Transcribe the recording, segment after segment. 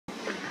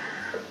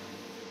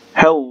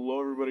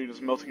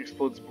as Melting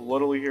explodes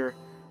bloodily here.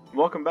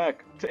 Welcome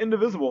back to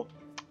Indivisible.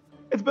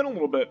 It's been a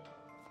little bit.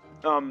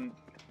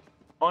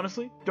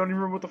 Honestly, don't even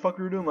remember what the fuck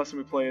we were doing last time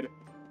we played.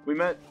 We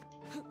met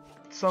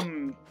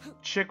some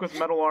chick with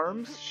metal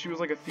arms. She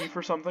was like a thief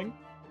or something.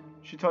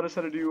 She taught us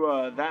how to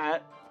do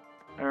that.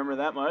 I remember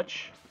that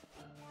much.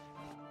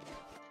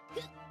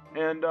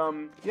 And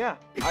yeah,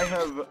 I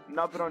have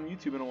not been on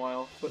YouTube in a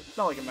while, but it's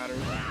not like it matters.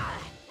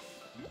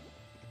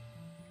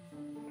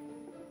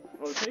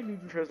 Well, the tank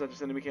needs repairs, not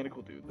just any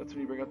mechanical dude. That's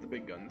when you bring out the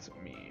big guns.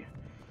 Me.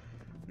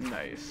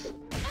 Nice.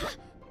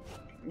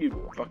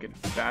 You fucking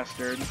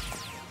bastard.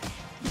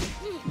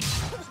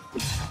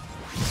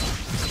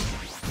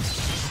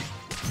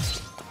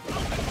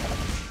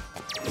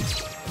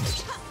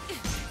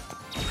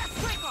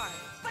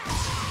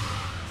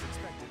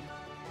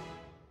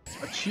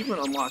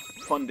 Achievement unlocked.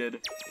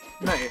 Funded.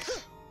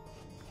 Nice.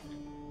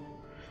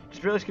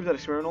 Just barely keep that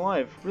experiment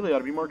alive. Really ought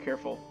to be more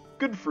careful.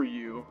 Good for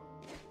you.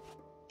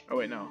 Oh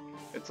wait, no.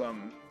 It's there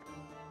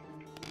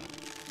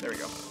we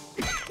go.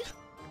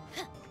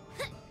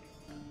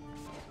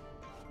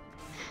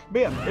 But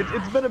yeah,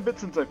 it's been a bit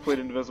since I've played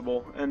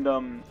Indivisible, and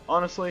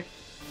honestly,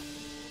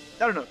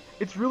 I don't know.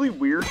 It's really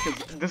weird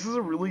because this is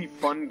a really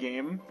fun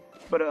game,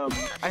 but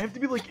I have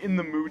to be like in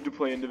the mood to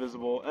play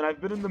Indivisible, and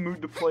I've been in the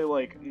mood to play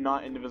like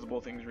not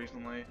Indivisible things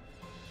recently.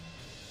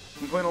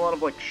 I'm playing a lot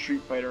of like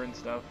Street Fighter and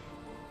stuff.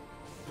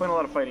 Playing a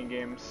lot of fighting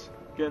games.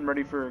 Getting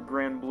ready for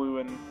Grand Blue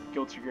and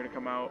Guilty Gear to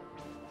come out.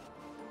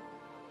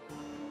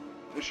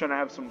 Just trying to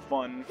have some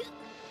fun.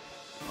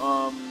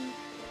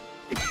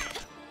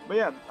 But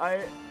yeah,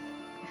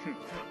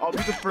 I'll be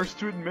the first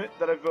to admit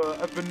that I've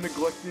been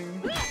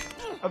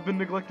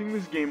neglecting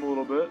this game a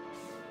little bit.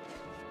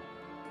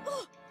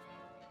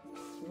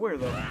 Where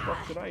the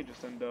fuck did I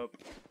just end up?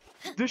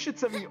 This shit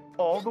sent me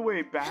all the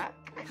way back?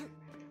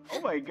 Oh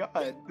my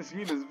god, this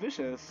game is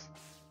vicious.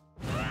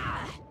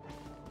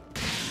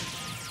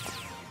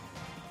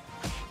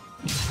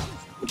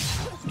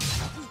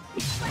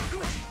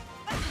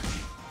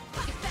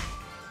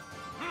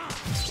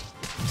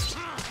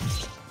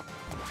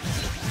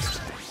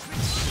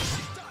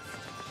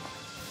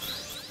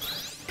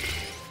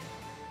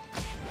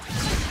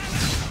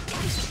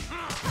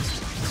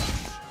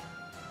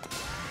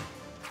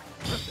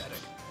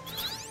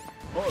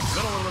 Well, it's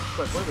been a little bit since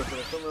I played this, but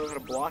I still know how to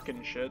block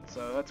and shit,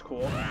 so that's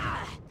cool.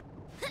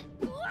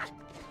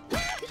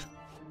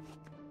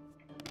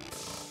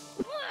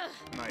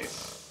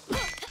 Nice.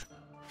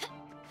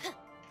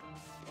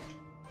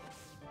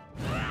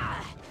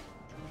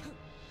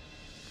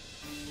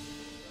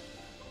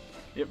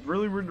 Yep,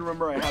 really weird to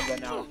remember I have that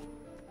now.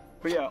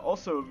 But yeah,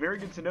 also very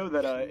good to know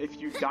that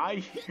if you die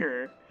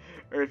here,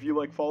 or if you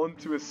like fall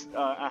into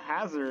a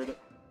hazard,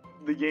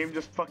 the game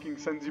just fucking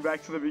sends you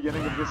back to the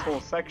beginning of this whole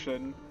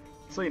section.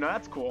 So, you know,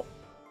 that's cool.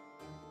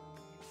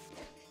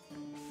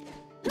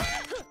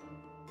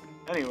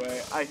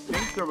 Anyway, I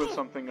think there was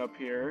something up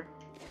here.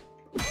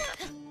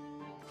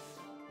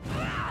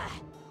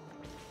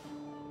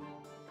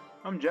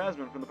 I'm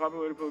Jasmine from the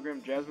popular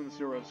program Jasmine the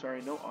Zero.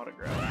 Sorry, no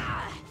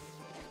autograph.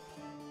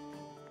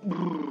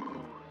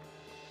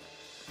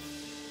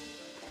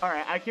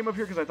 Alright, I came up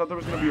here because I thought there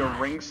was going to be a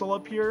ring soul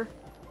up here.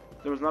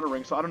 There was not a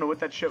ring soul. I don't know what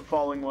that shit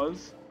falling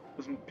was.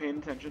 Wasn't paying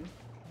attention.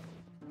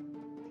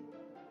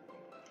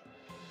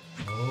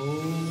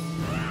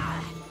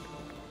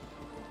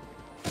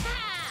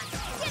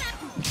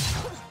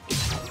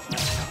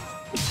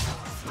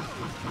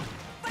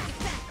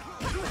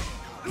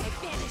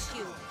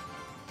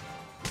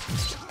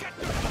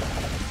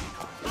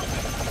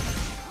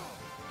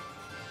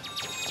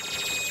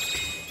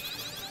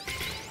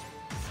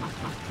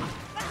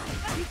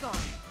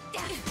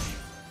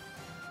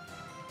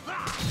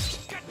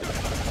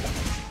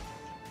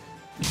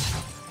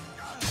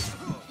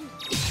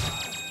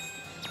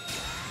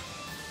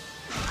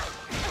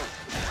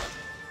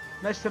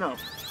 Nice to know.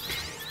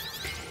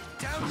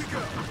 Down we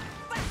go.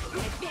 I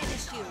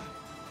banished you.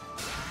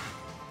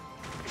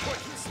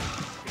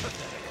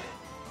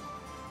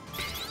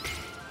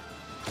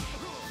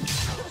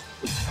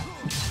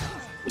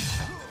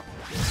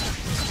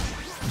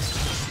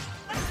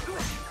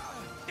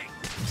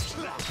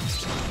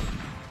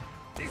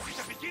 This is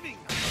the beginning.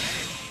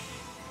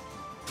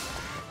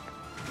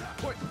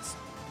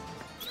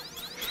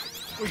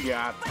 We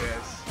got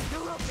this.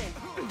 You're open.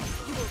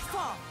 You will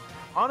fall.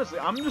 Honestly,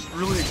 I'm just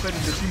really excited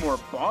to see more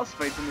boss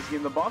fights in this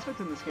game. The boss fights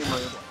in this game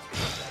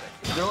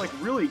they're like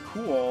really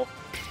cool.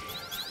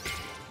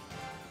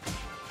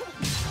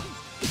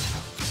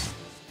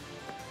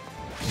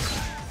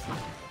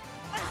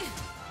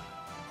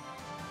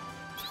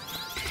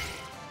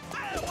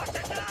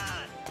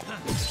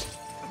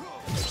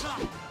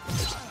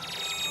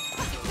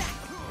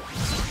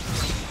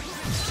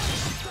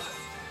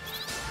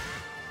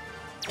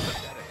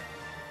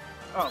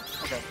 Oh,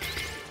 okay.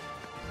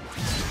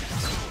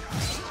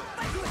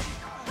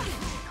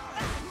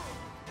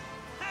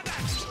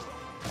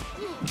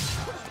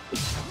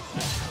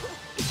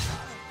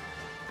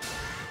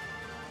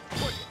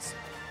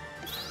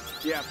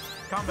 Yeah,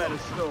 combat is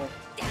still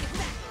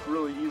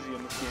really easy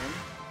in this game.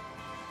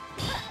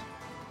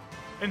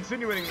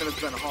 insinuating that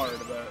it's been hard,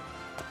 but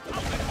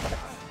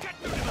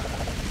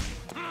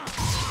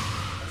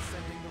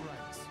Ascending the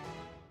ranks.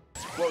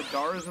 whoa,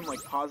 Dara's in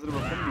like positive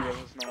affinity with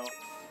us now.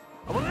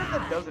 I wonder if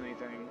that does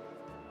anything.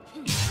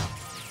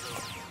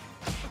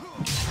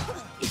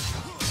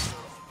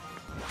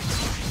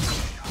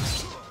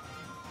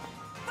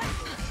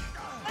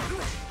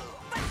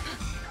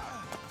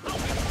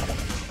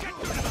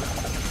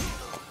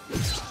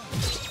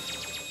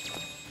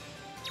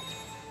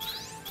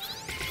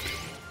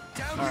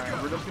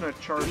 Alright, we're just gonna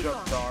charge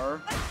up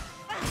Dar.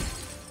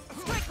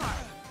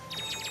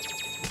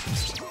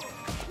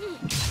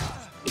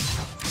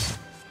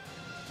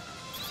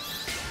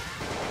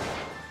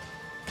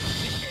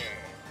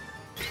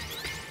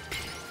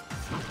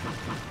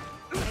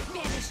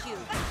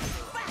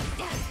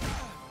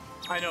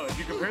 I know, if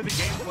you compare the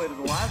gameplay to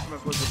the last time I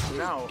played this to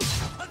now,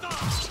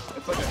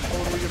 it's like a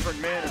totally different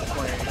man is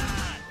playing.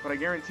 But I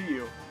guarantee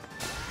you,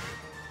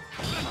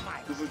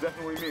 this is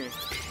definitely me.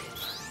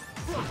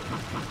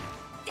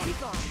 Be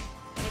gone.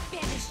 I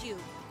banish you.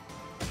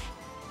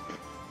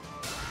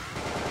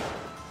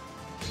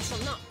 You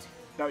shall not.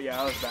 Oh yeah,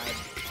 that was bad.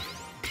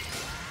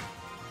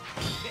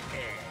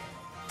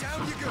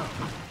 Down you go.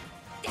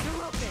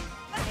 You're open.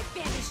 I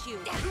banish you.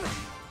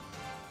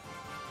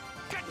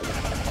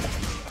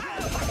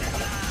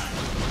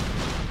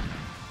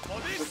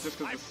 Just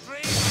because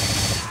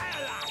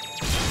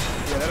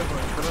yeah, that is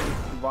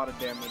a lot of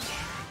damage.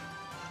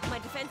 My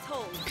defense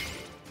holds.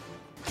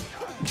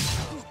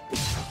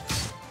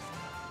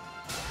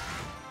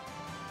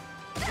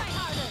 Try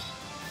harder.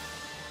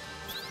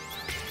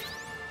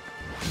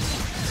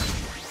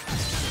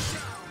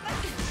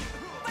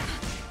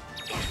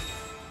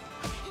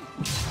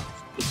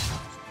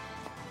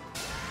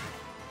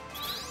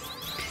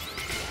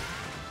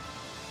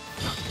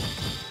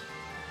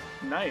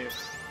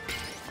 Nice.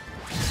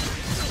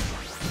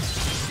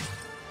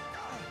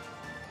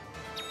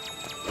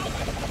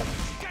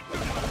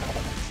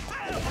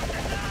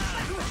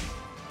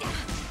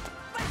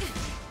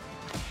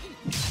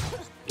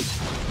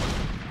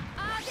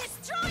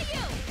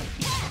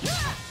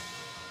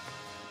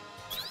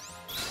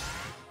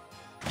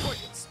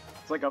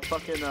 It's like a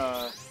fucking,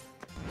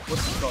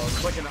 what's it called?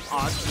 It's like an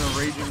ox and a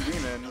raging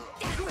demon.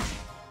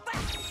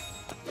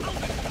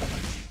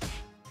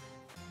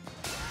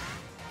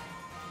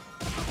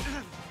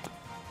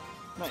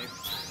 Nice.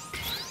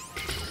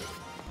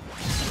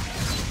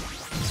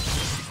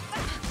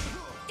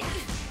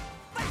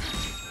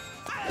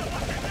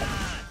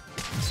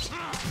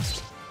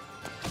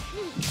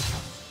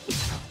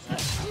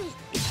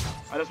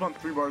 I just want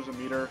 3 bars a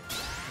meter.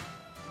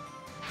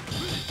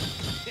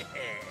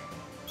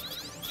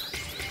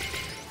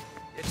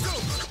 It's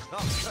over.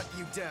 I'll cut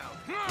you down.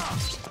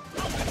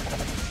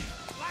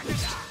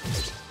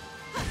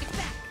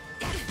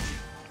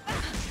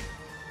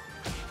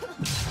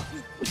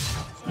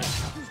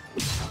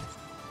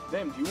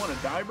 Damn, do you want to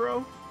die,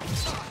 bro?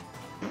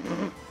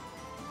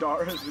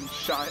 Dar has been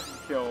shot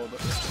and killed.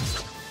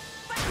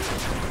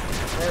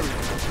 There we go.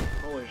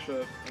 Holy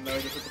shit. And now I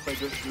just have to fight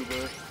this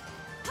goober.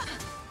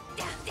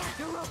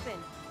 You're open.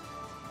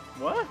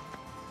 What?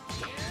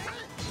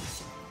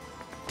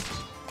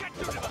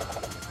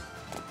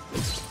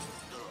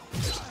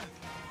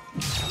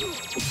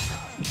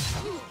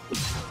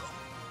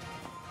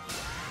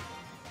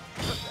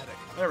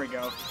 There we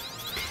go.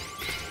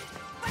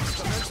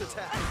 Commence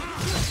attack.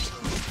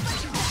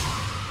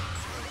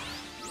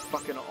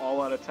 Fucking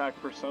all-out attack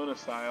Persona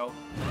style.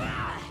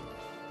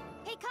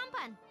 Hey,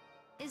 Kampan,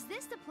 is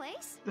this the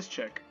place? This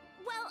chick.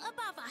 Well,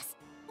 above us.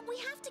 We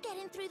have to get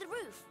in through the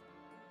roof.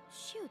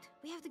 Shoot,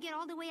 we have to get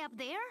all the way up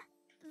there?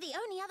 The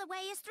only other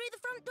way is through the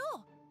front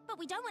door. But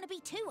we don't want to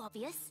be too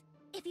obvious.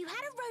 If you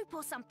had a rope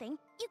or something,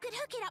 you could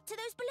hook it up to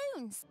those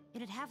balloons.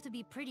 It'd have to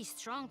be pretty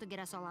strong to get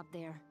us all up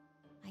there.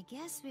 I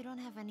guess we don't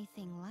have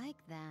anything like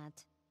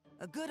that.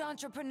 A good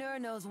entrepreneur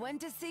knows when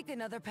to seek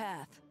another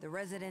path. The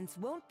residents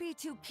won't be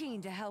too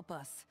keen to help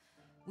us.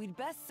 We'd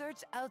best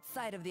search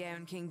outside of the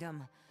Iron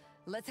Kingdom.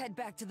 Let's head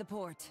back to the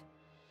port.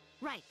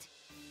 Right.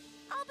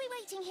 I'll be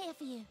waiting here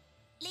for you.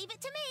 Leave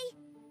it to me.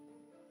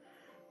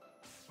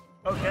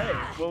 Okay,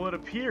 well it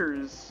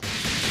appears...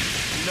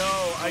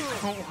 No, I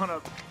don't want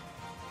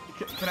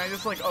to... Can I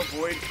just, like,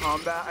 avoid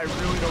combat? I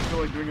really don't feel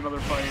like doing another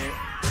fight.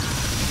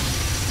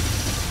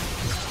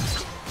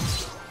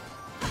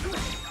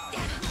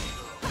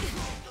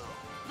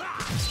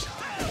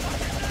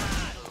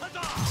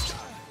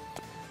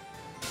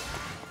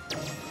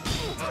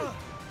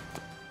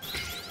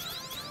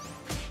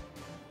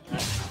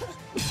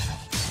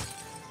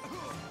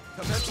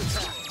 Commence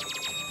attack.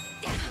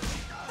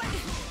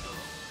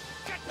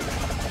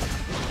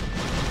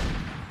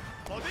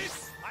 For this,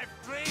 I've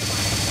trained my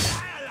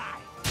entire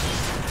life.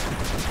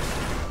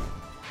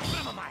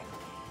 Never mind.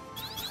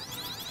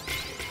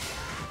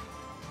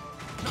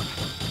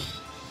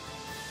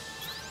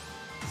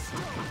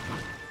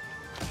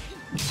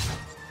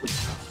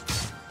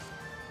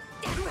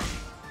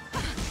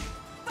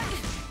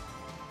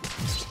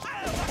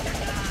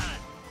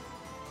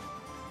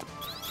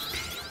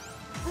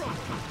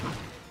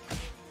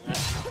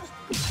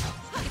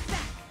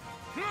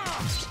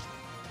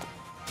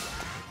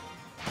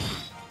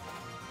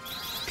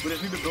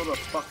 just need to build a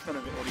fuck ton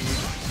of idiots.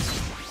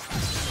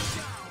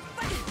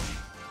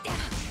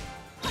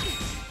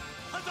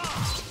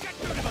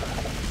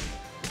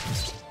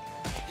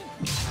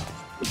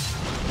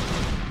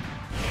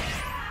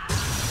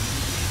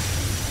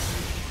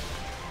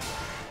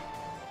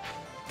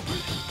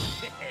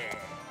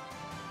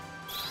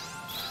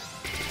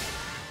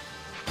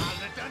 I'll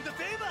return the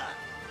favor.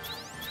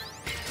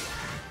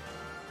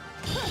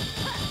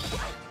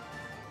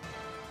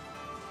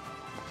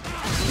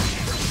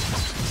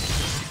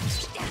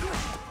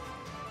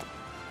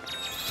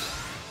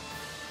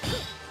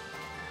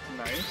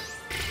 Nice.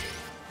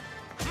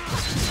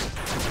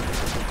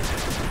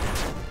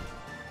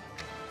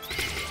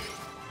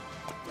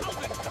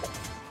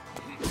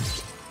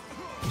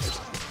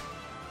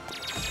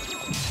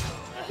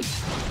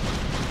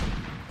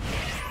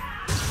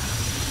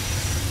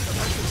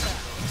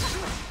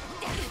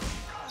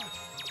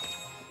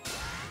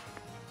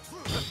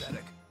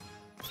 Pathetic.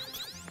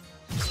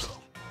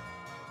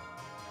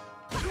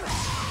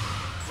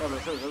 Oh, but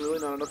is that really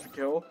not enough to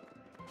kill?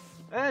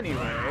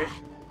 Anyway.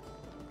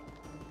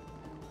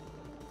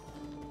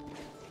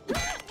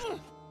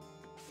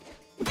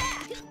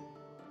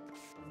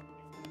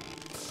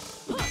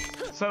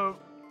 So,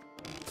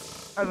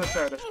 as I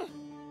said,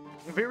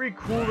 very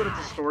cool that it's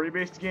a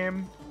story-based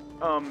game,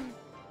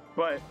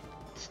 but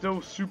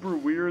still super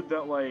weird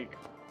that, like,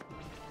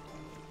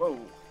 whoa,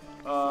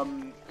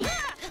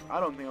 I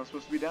don't think I'm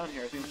supposed to be down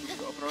here. I think I'm supposed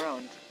to go up and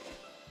around.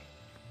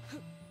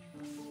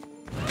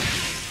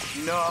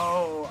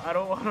 No, I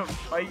don't want to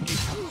fight you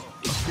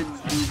fucking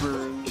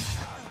goobers.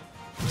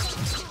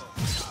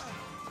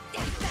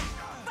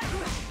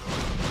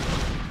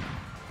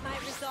 My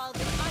resolve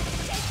is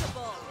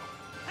unshakable.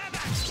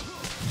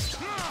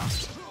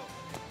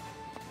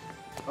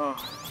 Oh.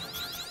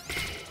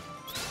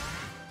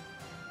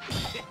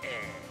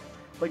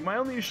 Like, my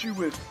only issue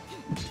with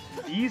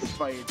these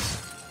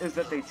fights is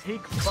that they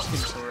take fucking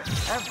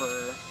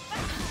forever.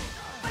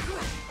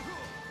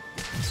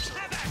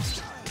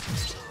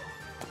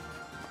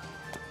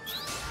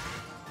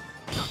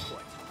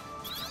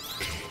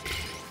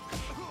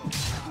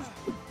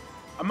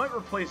 I might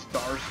replace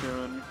Dar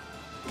soon.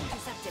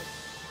 Intercepted.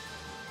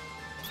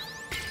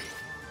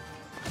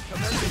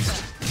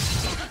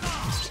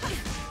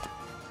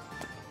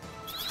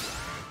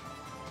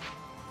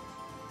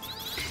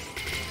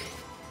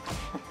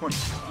 Oh my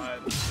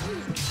god.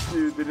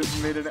 Dude, they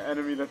just made an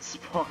enemy that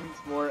spawns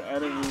more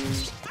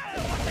enemies.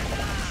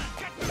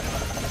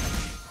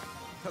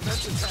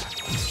 Commence attack.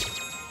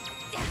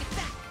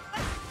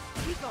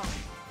 Keep on.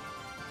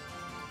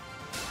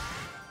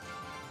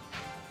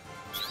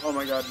 Oh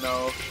my god,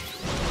 no.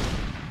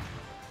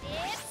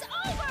 It's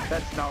over!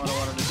 That's not what I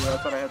wanted to do. I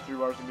thought I had 3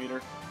 bars a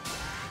meter.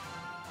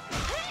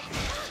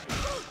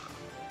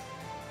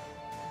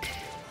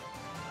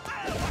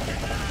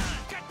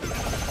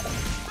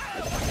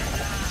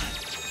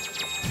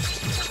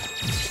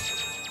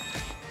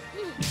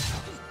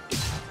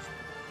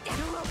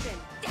 You're open.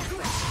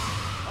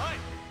 Oi,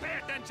 pay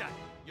attention.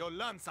 You'll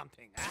learn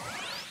something.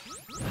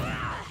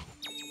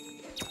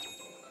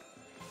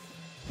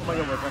 Oh my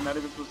god, was I not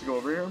even supposed to go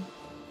over here?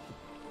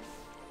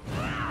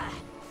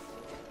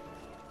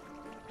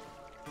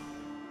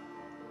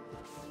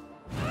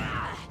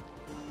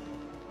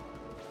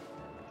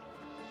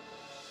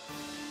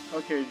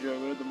 Okay, Joe,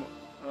 we had the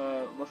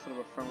lesson of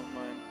a friend of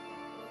mine.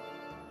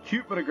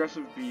 Cute but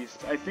aggressive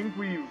beast. I think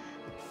we've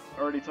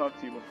already talked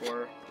to you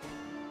before.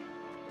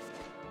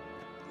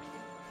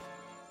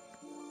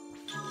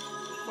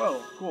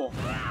 Whoa, cool.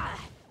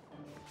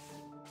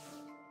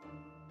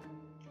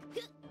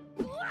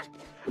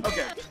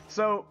 Okay,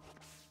 so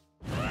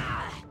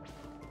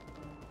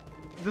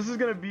this is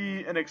gonna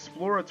be an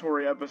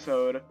exploratory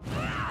episode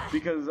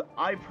because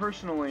I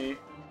personally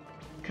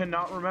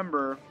cannot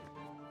remember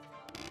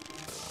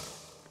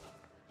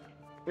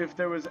if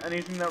there was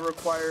anything that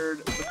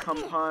required the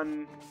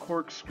Kampan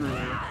corkscrew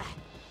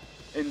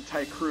in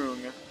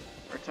Tykrung,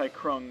 or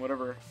Tykrung,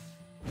 whatever.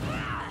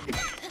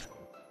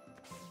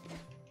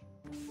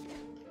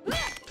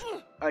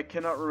 I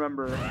cannot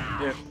remember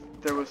if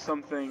there was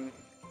something.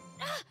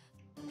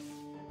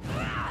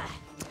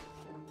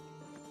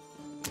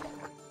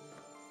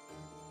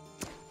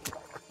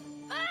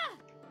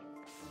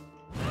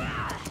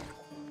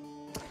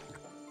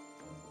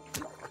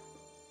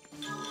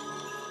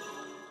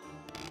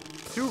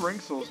 Two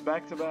Rinksels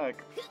back to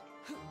back.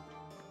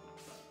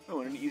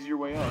 Oh, and an easier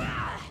way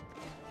up.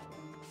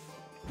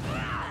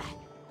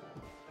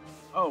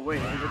 Oh wait,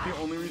 is that the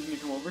only reason you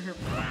come over here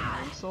for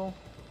Rinksel?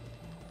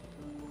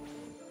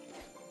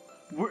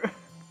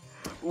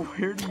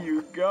 Where do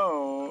you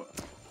go?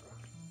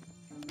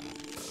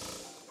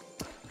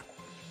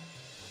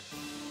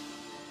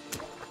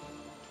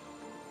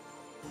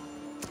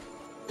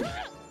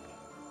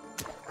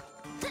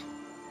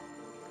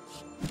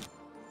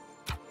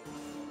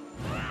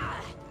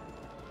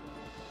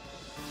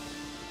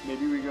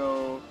 Maybe we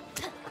go...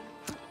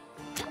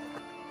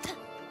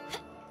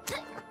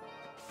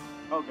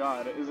 Oh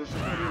god, is this just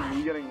gonna be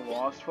me getting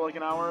lost for like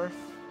an hour?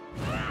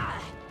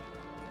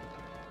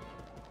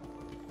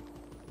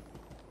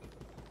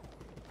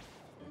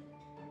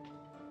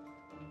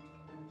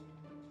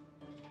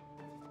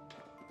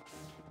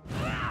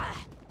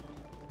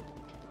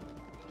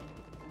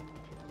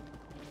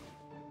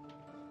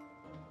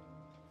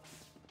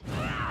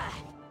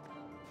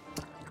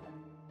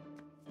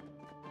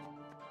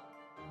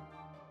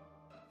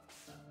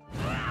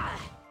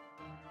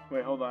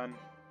 Wait, hold on.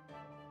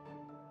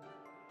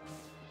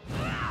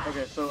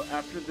 Okay, so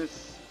after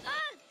this...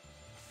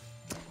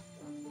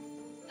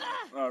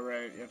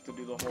 Alright, you have to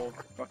do the whole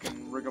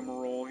fucking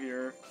rigmarole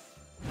here.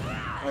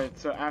 Alright,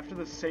 so after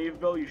the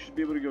save bell, you should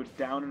be able to go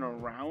down and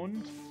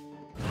around.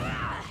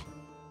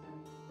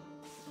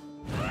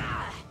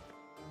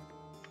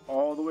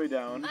 All the way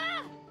down.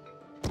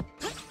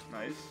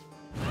 Nice.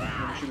 And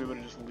then you should be able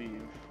to just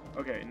leave.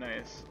 Okay,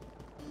 nice.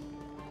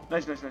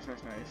 Nice.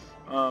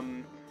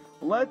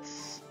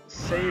 Let's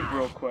save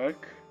real quick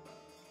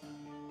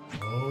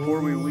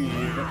before we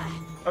leave.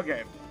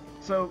 Okay,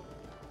 so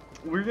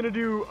we're gonna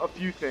do a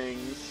few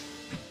things.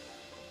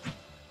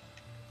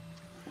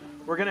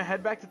 We're gonna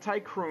head back to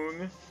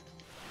Tycoon,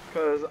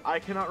 because I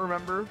cannot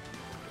remember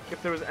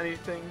if there was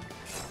anything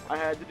I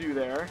had to do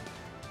there.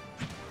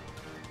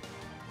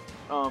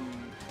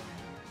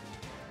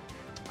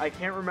 I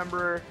can't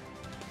remember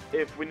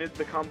if we did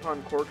the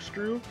compound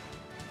corkscrew.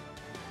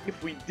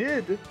 If we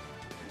did,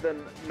 then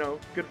no,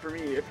 good for me.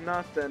 If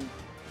not, then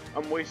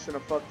I'm wasting a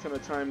fuck ton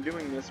of time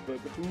doing this, but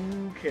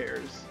who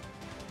cares?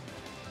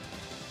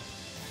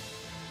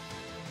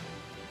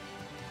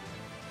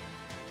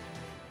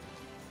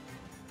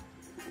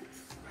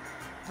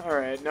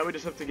 Alright, now we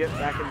just have to get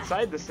back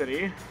inside the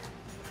city.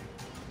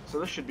 So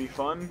this should be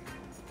fun.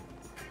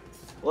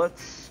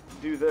 Let's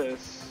do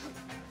this.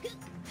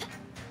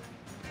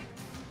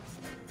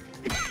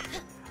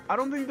 I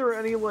don't think there are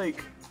any,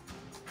 like...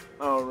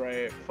 Oh,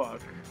 right,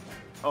 fuck.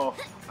 Oh,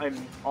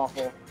 I'm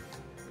awful.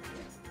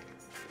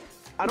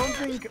 I don't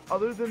think,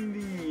 other than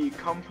the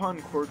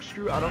compound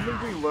corkscrew, I don't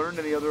think we learned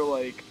any other,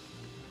 like,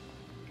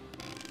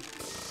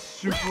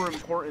 super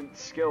important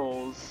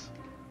skills.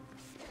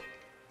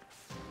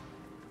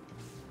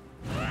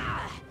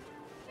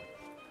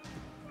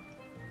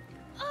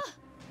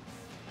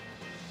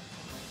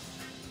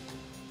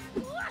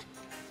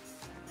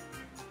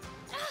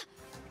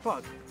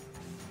 Fuck.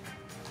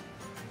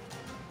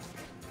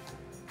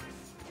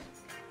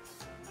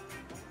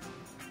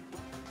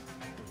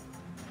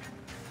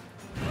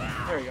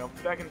 There you go,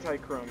 back in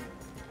Tycoon.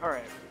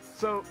 Alright,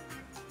 so...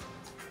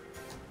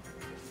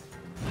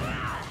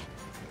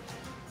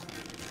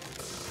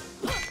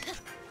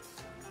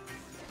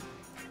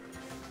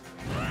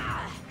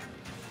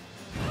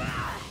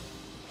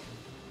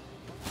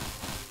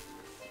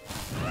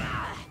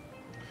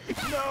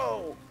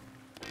 No!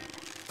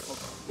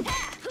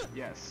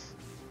 Yes.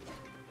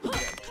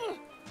 Okay.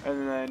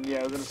 And then,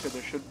 yeah, I was gonna say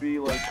there should be,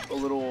 like, a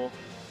little...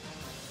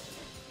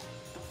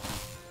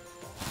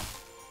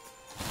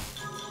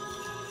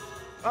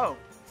 Oh,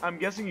 I'm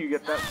guessing you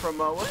get that from,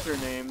 what's her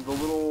name? The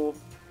little,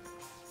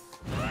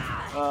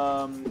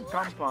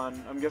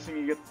 compound. I'm guessing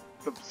you get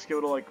the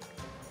skill to, like,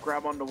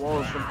 grab onto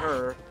walls from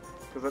her,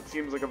 because that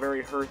seems like a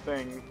very her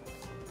thing.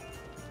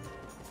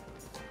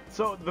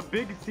 So, the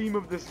big theme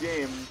of this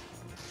game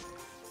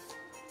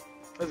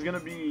is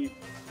gonna be,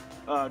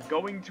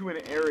 going to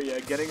an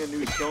area, getting a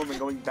new skill, and then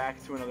going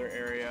back to another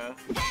area,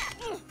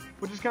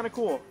 which is kind of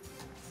cool.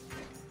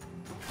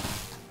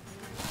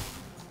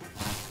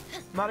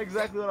 Not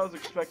exactly what I was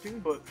expecting,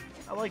 but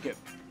I like it.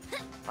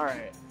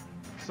 Alright,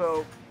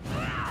 so...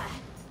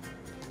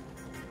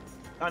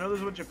 I know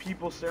there's a bunch of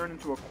people staring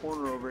into a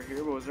corner over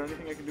here, but was there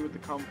anything I can do with the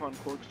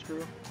compound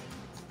corkscrew?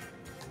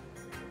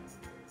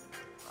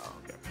 Oh,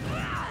 okay.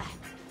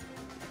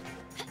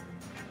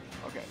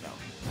 Okay, no.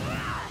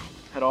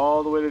 Head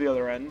all the way to the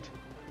other end.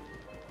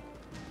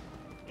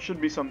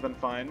 Should be something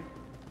fine.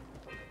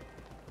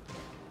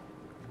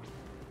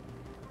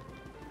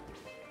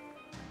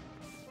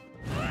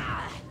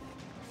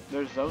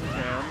 There's Zone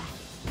Tan.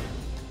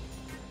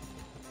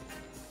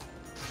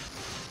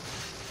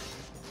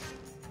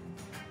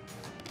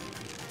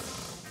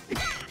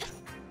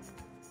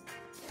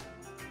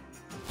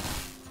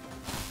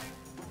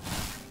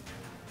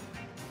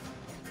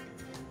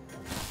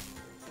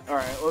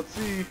 Alright, let's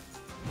see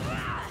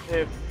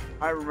if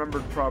I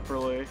remembered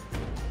properly.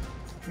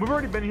 We've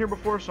already been here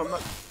before, so I'm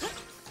not...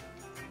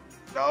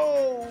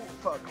 No!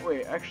 Fuck,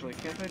 wait, actually,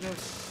 can't I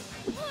just...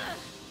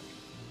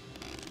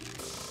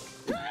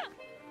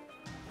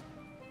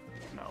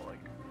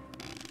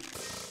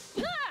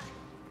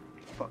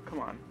 Fuck, come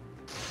on.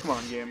 Come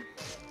on, game.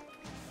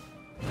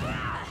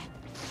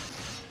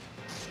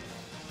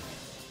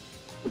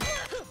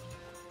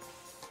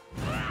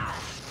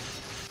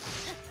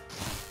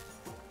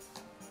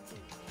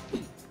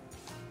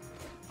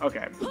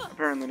 Okay,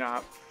 apparently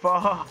not.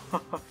 Fuck!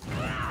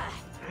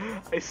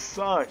 I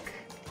suck.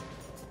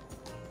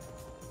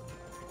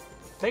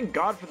 Thank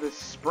God for this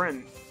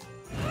sprint.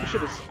 This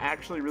shit is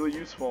actually really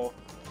useful.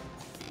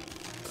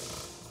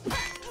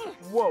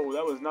 Whoa,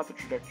 that was not the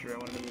trajectory I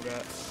wanted to move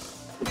at.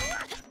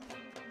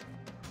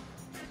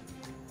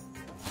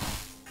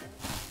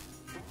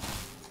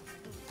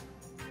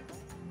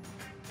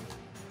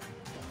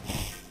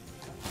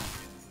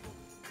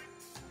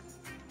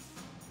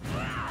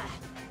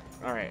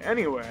 Alright,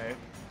 anyway,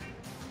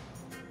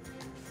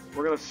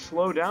 we're gonna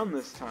slow down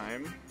this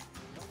time,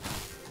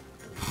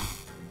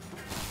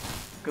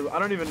 because I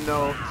don't even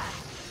know,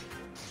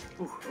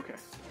 ooh, okay,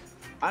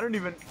 I don't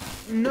even,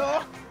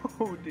 No,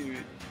 dude.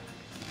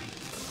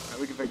 Alright,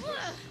 we can fix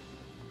this.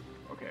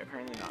 Okay,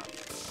 apparently not.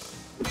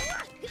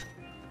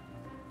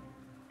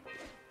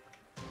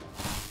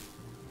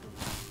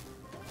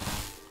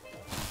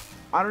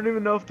 I don't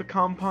even know if the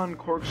compound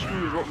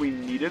corkscrew is what we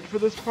needed for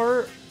this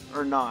part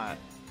or not.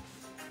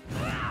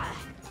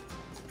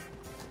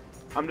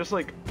 I'm just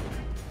like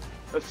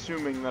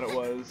assuming that it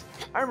was.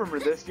 I remember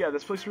this. Yeah,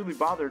 this place really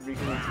bothered me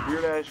because it's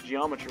weird ass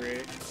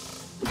geometry.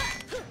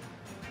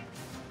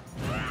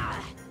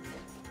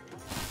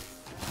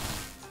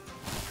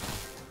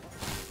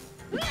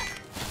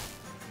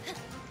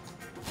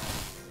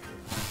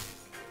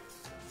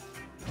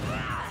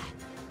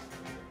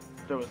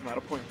 There was not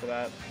a point for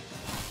that.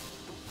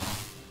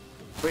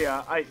 But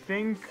yeah, I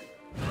think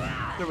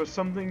there was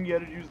something you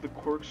had to use the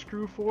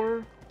corkscrew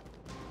for.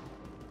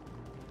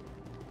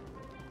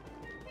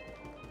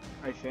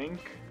 I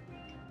think.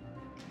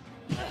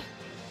 Wait,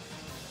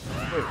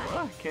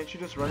 what? Can't you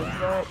just run into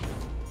that?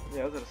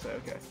 Yeah, I was gonna say,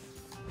 okay.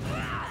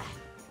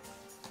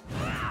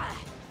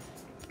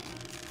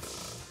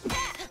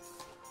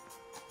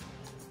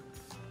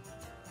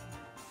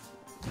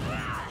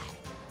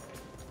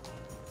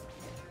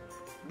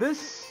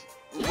 This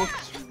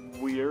looks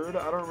weird.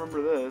 I don't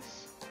remember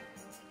this.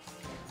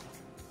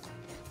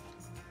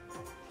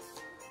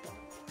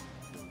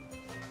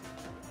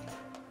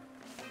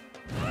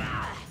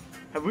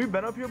 Have we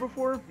been up here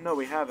before? No,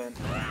 we haven't.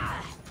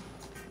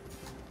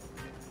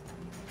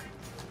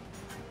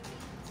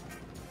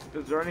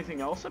 Is there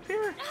anything else up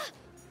here?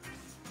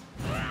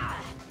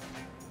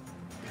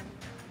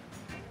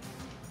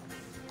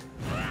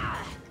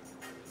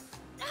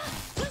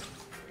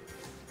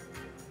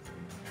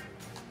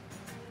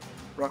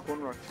 Rock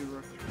 1, rock 2,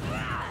 rock 3.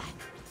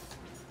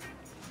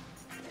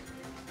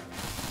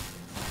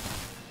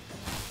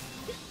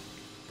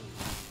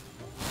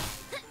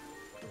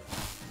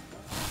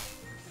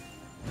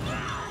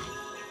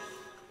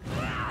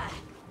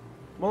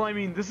 Well, I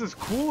mean, this is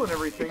cool and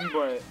everything,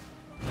 but...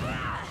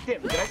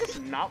 Damn, did I just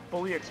not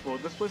fully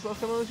explode this place last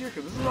time I was here?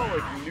 Because this is all,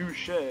 like, new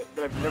shit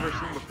that I've never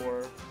seen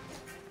before.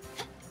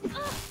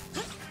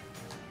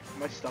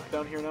 Am I stuck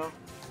down here now?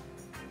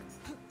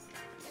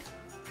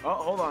 Oh,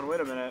 hold on, wait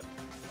a minute.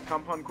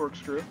 Compound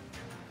corkscrew.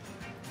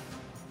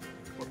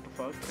 What the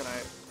fuck? Can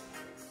I...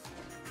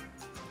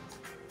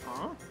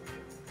 Huh?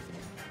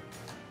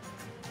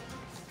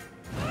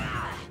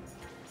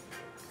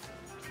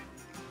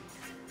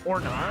 Or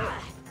not?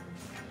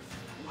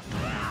 What the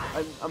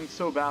fuck? I'm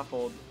so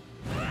baffled.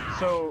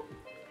 So...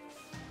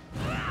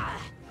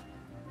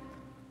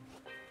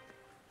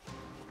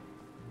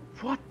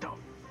 What the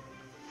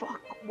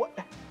fuck? What?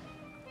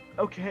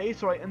 Okay,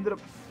 so I ended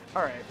up...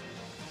 Alright.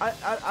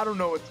 I don't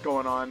know what's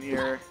going on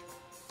here.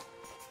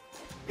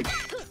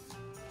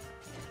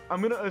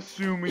 I'm gonna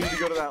assume we need to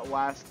go to that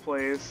last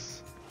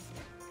place.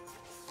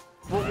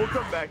 We'll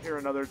come back here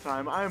another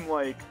time. I'm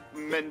like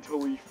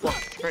mentally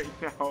fucked right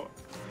now.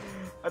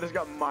 I just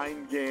got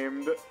mind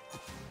gamed.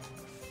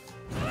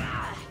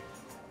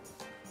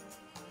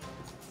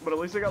 But at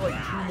least I got like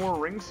 2 more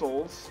ring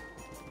souls.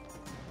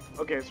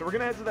 Okay, so we're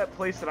gonna head to that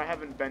place that I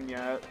haven't been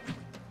yet.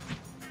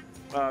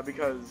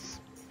 Because,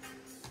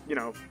 you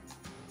know.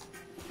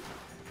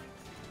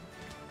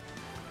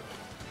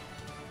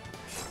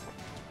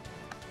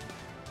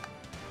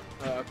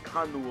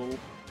 Kaanul.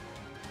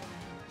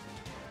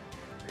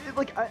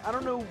 Like, I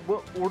don't know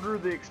what order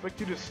they expect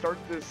you to start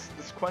this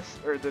quest,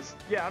 or this,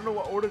 yeah, I don't know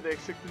what order they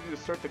expected you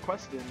to start the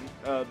quest in.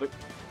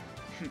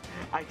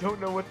 I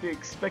don't know what they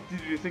expected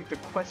you to think the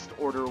quest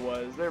order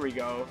was. There we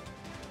go.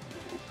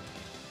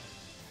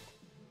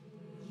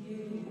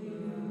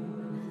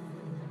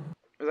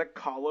 Is that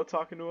Kala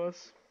talking to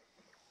us?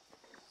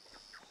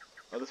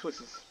 Oh, this place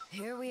is...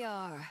 Here we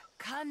are,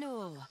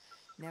 Kaanul.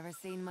 Never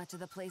seen much of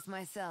the place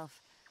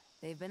myself.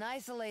 They've been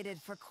isolated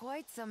for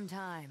quite some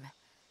time.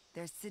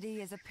 Their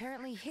city is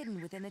apparently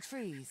hidden within the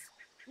trees.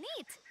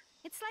 Neat.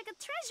 It's like a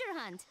treasure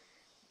hunt.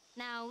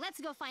 Now, let's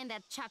go find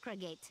that chakra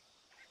gate.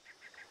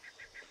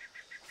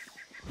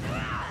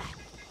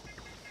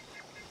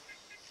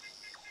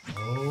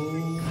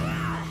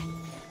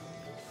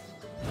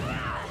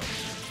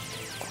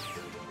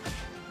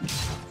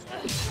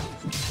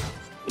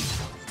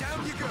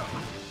 Down you go.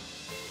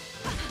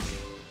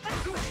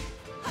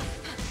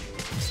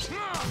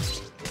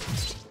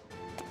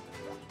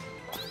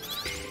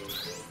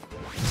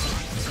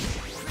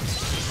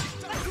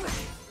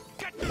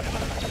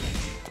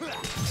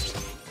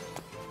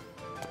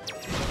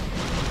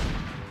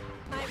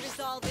 My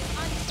resolve is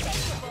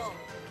unshakable.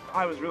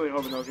 I was really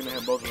hoping I was gonna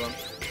hit both of them.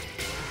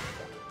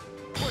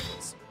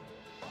 Points.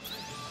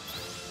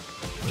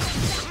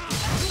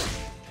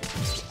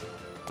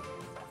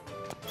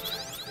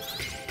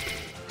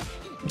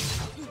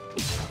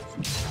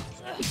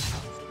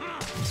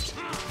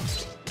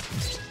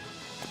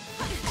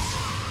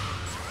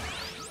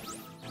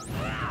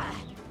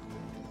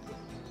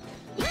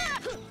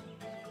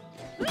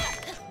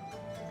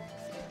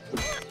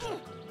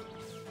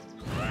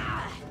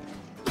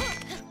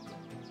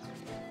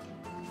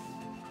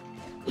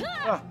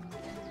 Ah.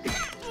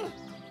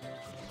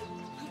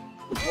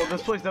 Well,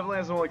 this place definitely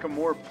has like a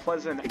more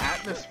pleasant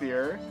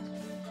atmosphere.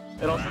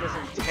 It also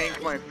doesn't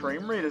tank my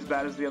frame rate as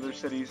bad as the other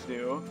cities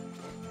do.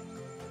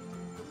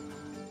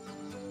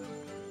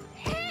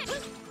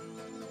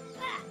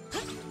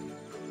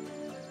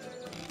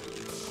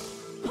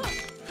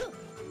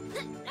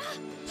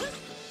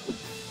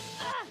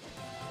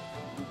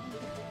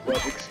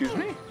 What, excuse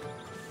me?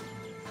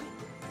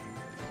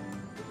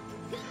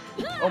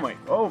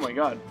 Oh my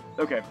god.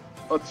 Okay,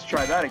 let's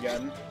try that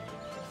again.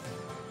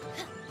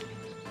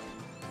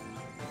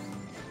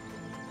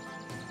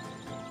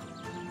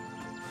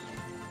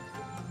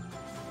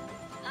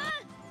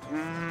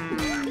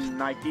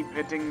 I keep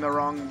hitting the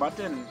wrong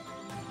button.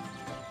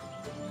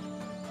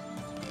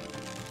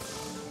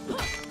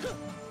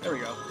 There we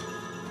go.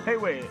 Hey,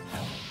 wait.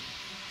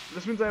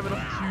 This means I have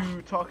enough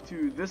to talk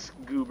to this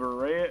goober,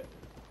 right?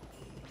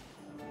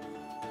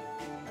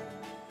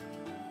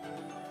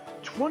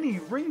 20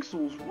 ring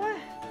souls, what?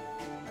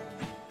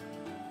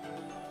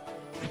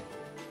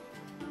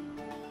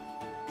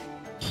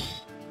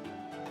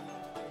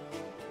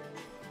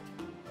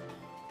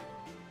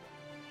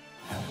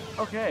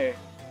 Okay.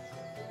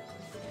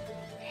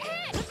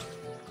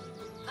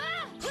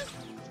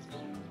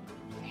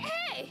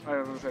 I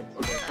was gonna say,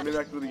 okay, let me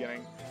back to the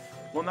beginning.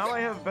 Well, now I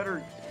have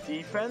better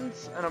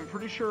defense, and I'm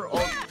pretty sure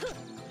all...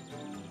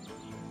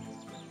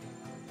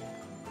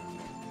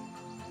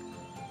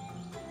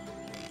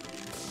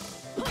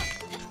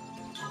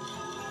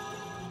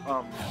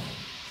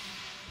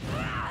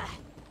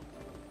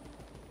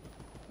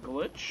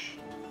 Glitch?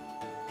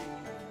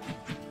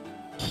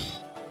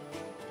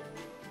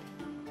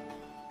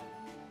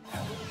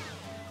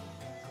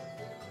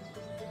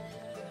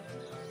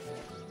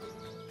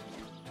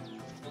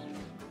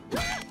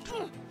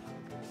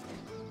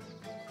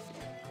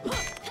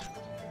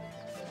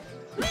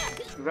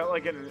 Is that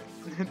like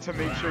to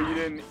make sure you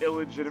didn't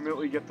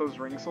illegitimately get those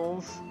ring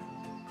souls?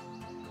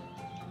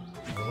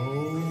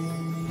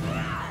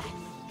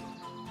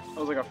 That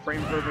was like a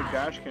frame perfect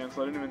dash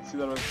cancel. I didn't even see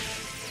that it was...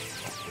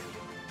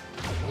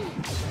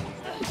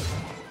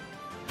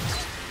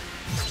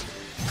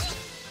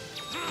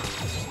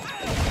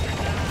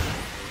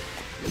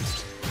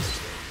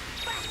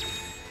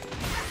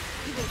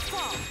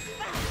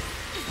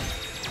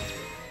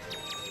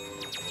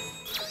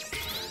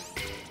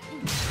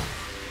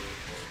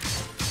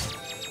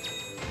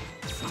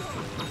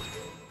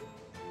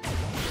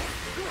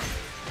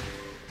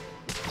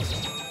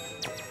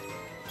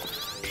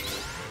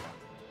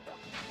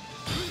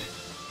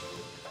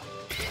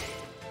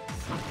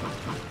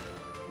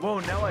 Whoa,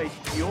 now I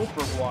heal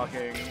for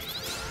blocking.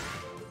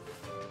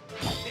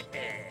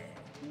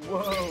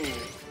 Whoa.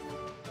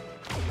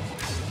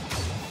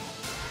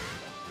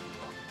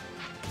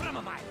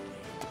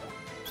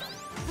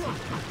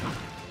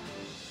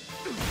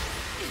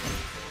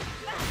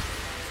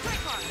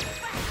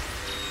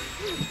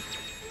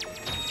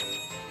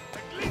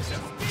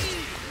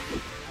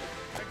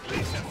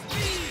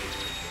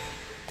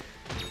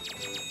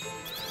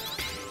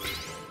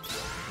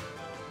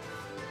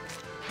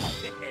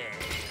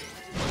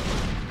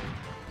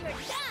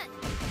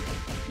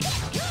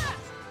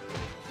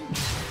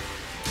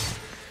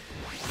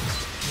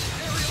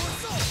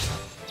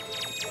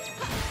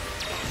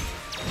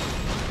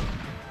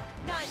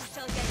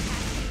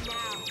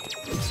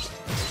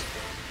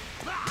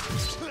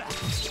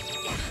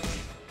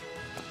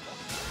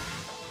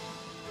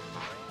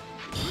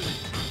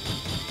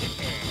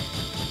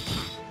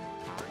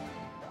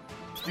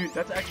 Dude,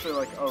 that's actually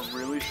like a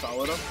really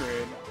solid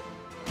upgrade.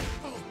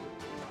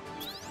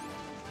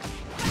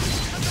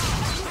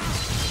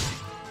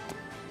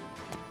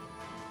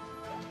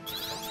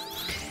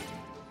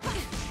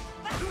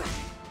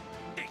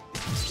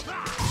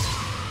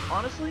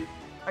 Honestly,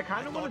 I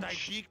kind of want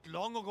to.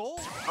 Long ago.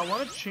 I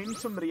want to change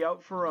somebody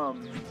out for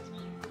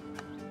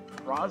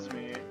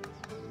Rosmi,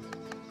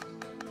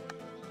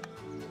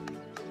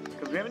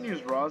 because we haven't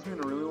used Rosmi in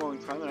a really long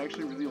time, and I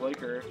actually really like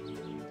her.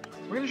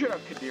 We're gonna try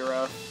out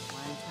Kadira.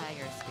 One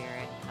tiger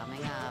spirit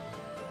coming up.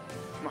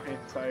 My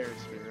entire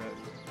spirit.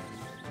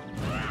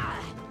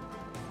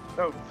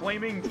 Oh,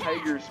 flaming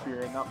tiger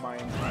spirit, not my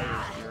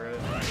entire spirit.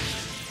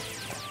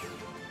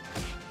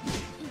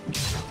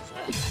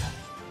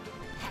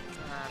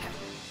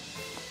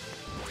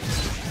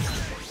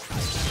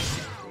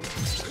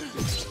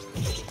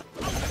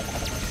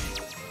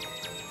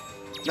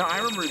 Now I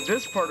remember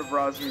this part of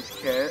Rosmi's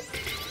kit,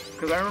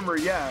 because I remember,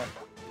 yeah.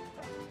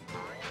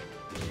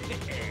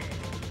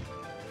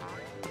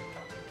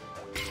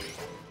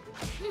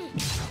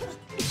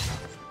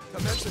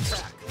 Commence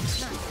attack.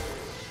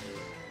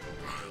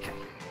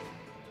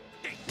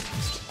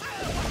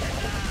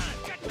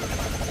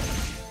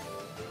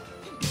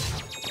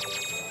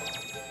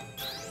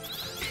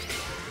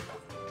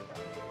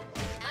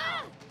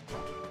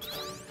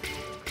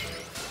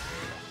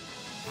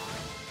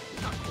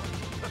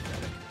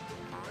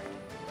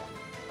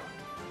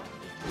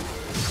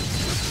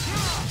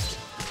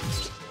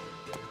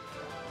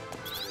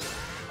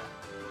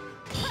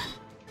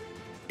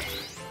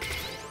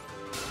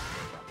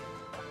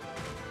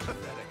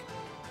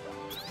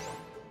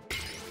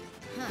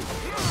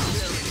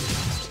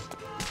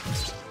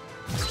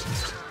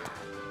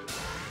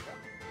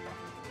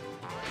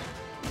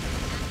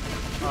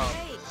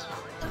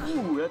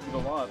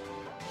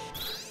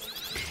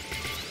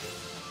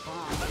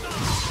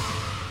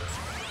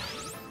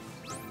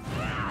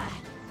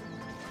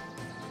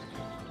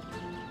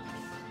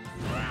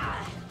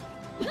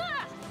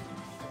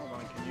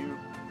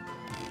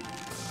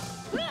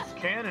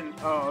 Cannon.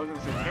 Oh, I was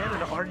gonna say,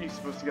 Cannon, are you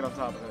supposed to get on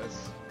top of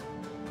this?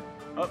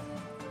 Up.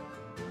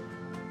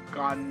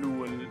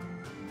 Kaanul.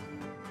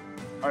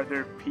 Are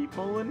there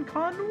people in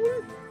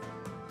Kaanul?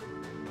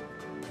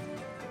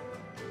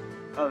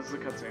 Oh, this is a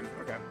cutscene.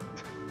 Okay.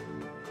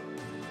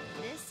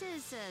 This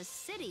is a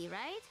city,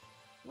 right?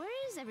 Where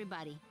is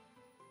everybody?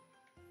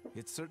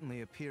 It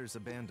certainly appears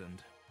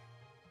abandoned.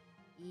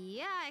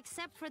 Yeah,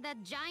 except for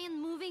that giant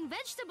moving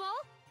vegetable.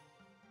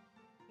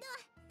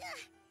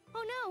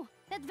 Oh no,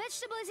 that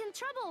vegetable is in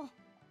trouble.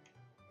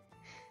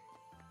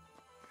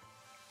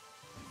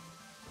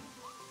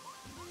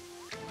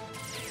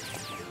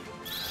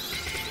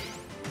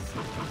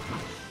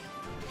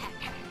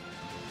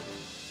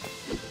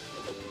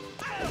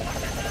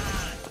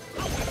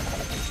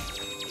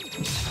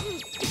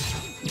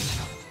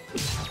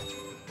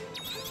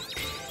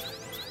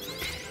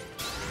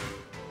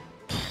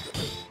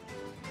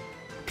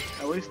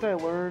 At least I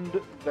learned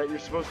that you're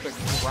supposed to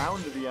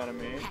ground the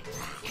enemy.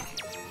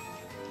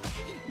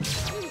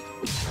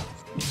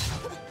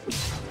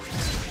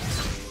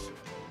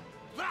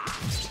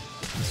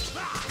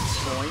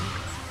 Boing.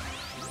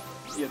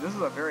 Yeah, this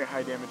is a very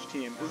high damage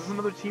team. Is this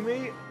another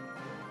teammate?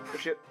 Oh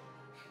shit.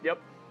 Yep,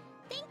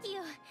 Thank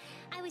you.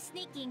 I was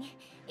sneaking.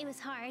 It was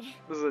hard.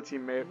 this is a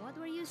teammate. What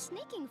were you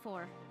sneaking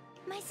for?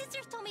 My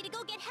sisters told me to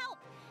go get help.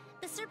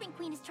 The Serpent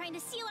Queen is trying to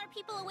seal our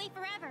people away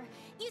forever,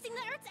 using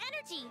the Earth's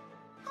energy.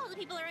 All the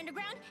people are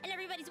underground, and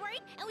everybody's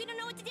worried, and we don't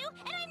know what to do,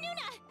 and I'm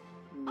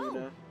Nuna!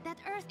 Nina. Oh, that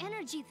Earth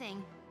energy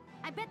thing.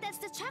 I bet that's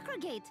the Chakra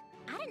Gate.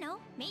 I don't know,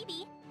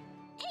 maybe.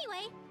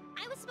 Anyway,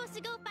 I was supposed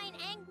to go find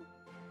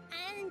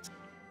and...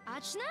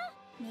 Achna?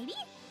 Maybe?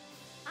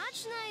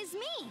 Achna is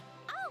me!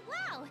 Oh,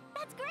 wow!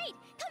 That's great!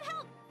 Come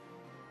help!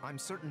 I'm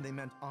certain they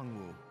meant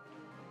Angwu.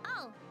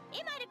 Oh,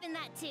 it might have been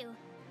that too.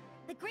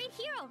 The great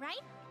hero,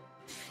 right?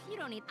 You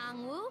don't need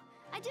Angwu.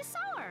 I just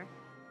saw her.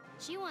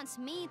 She wants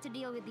me to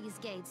deal with these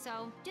gates,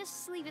 so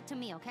just leave it to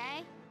me,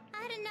 okay?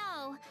 I don't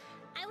know.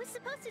 I was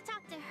supposed to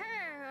talk to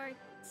her or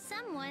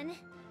someone.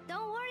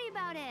 Don't worry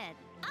about it.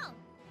 Oh,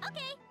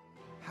 okay.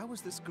 How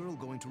is this girl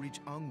going to reach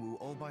Angwu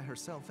all by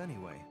herself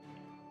anyway?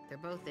 They're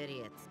both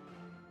idiots.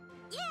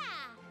 Yeah!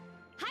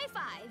 High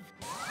five!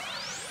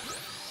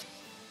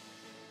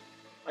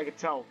 I could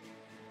tell.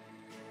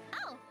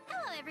 Oh,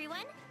 hello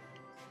everyone.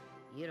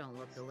 You don't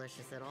look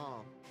delicious at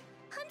all.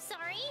 I'm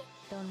sorry.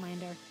 Don't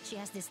mind her. She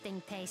has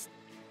distinct taste.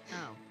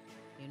 Oh,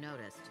 you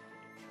noticed.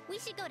 We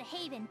should go to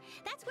Haven.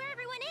 That's where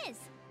everyone is.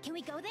 Can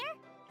we go there?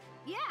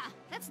 Yeah,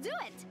 let's do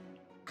it.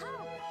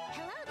 Oh,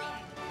 hello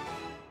there.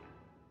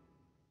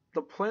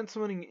 The plant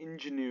summoning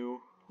ingenue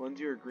lends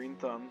you a green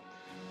thumb.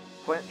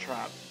 Plant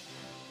trap.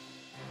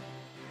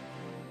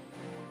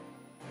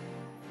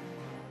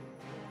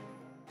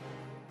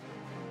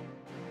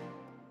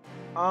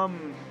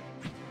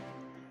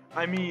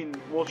 I mean,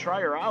 we'll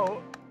try her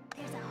out.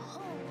 There's a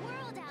whole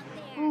world out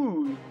there.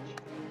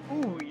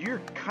 Ooh,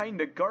 you're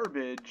kinda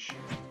garbage.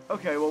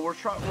 Okay, well we'll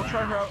try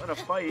her out in a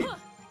fight.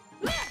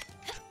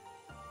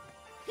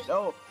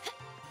 Oh,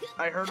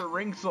 I heard a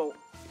ringsel.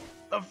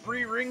 A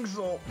free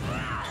ringsel.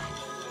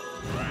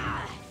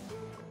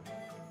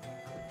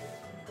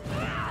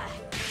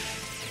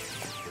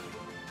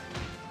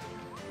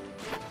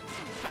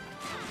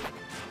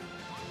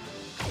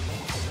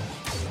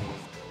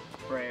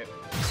 Right.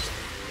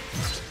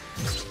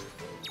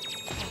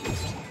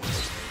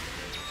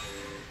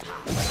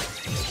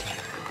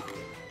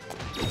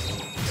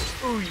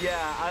 Ooh,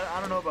 yeah, I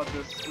don't know about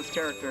this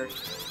character.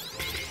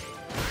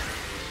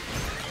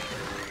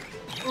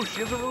 Ooh,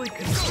 she has a really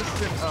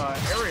consistent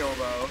aerial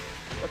though.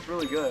 That's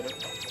really good.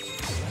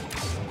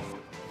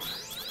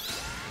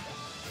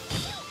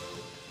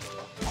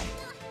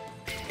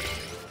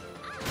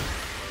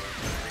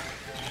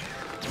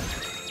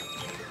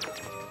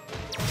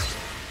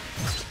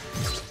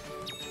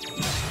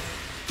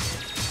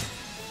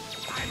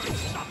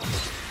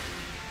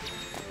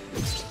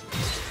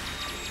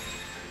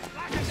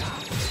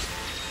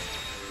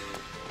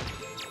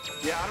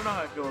 Yeah, I don't know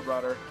how I feel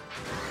about her.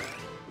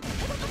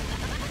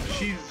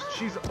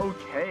 She's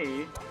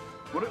okay.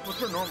 What's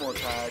her normal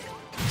attack?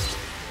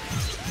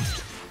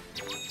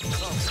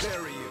 I'll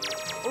bury you.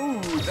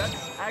 Ooh,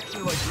 that's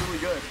actually like really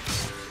good.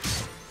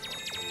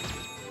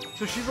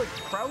 So she's like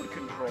crowd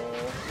control.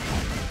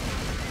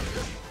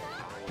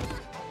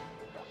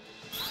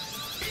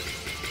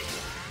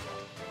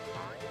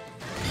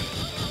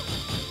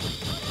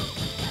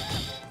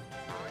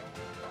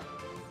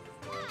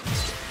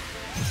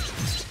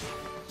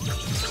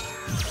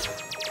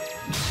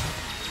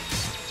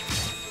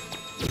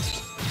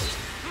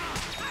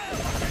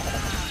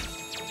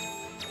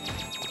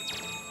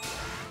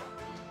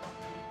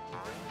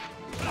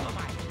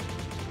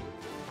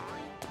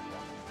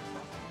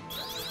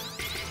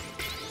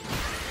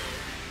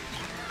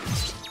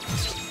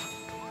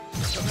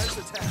 Commence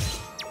attack.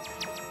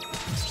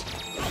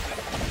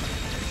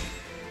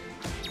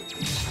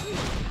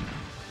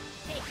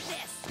 Take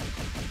this.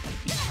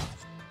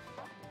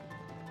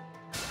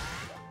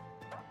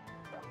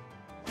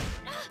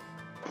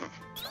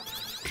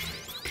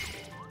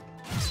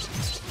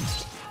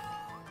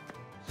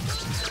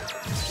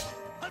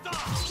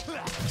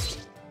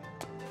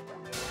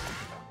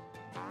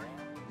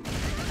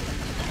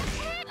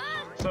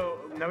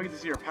 now we get to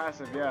see her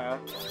passive, yeah.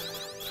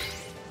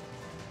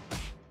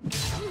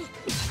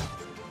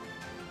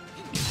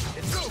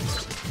 It's over.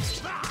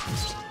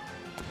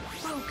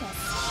 Focus.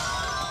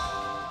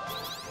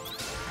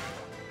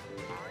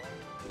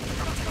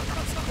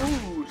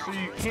 Ooh, so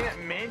you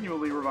can't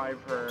manually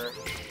revive her.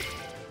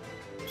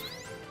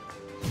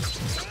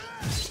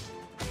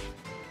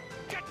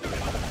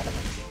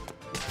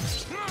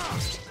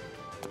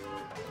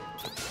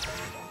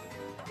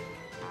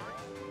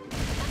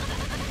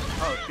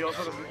 Oh, she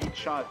also doesn't eat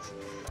shots.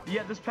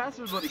 Yeah, this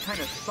passive ability kind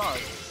of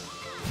sucks.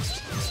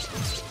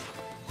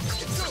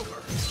 It's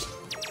over. It's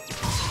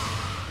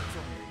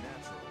only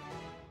natural.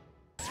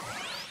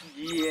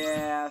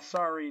 Yeah,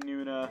 sorry,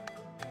 Nuna.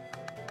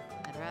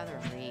 I'd rather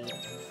read.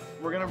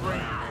 We're gonna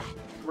bring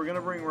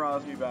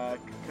Rosmi back,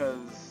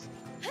 cause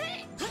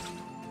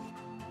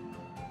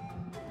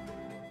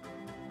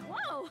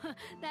Whoa,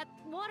 that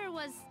water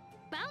was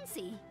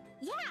bouncy.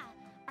 Yeah,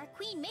 our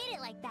queen made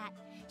it like that.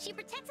 She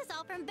protects us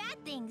all from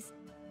bad things.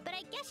 But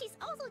I guess she's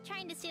also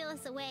trying to steal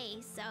us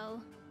away,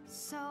 so...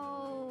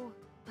 So...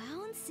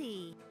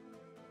 bouncy.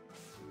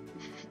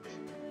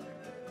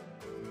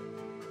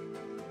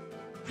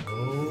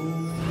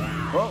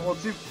 well, let's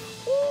see.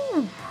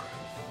 Ooh.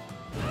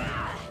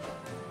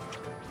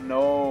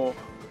 No.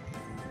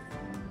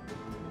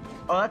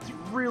 Oh, that's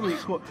really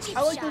cool. Cheap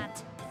I like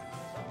shot.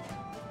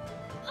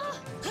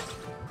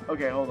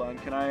 Okay, hold on.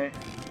 Can I?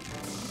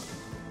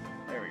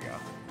 There we go.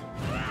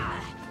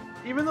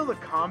 Even though the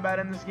combat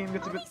in this game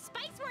gets a Only bit.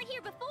 spikes weren't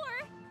here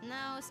before.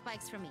 No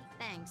spikes for me,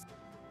 thanks.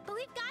 But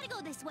we've got to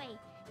go this way.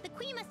 The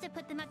queen must have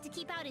put them up to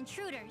keep out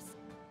intruders.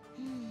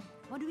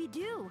 What do we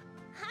do?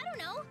 I don't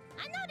know.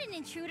 I'm not an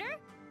intruder.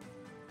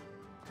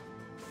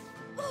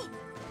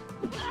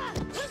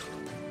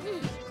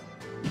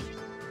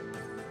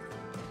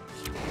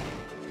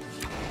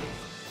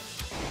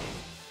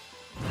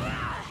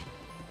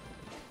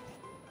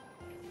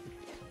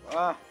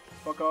 Ah,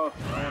 fuck off.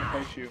 I want to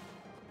fight you.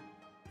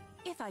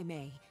 If I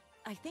may,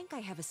 I think I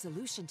have a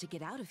solution to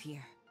get out of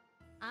here.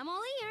 I'm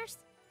all ears.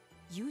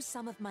 Use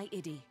some of my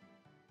iddy.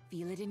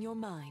 Feel it in your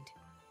mind.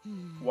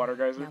 Water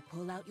geyser. Now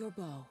pull out your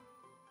bow.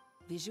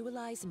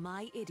 Visualize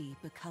my iddy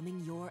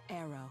becoming your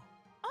arrow.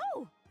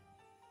 Oh,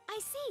 I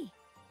see.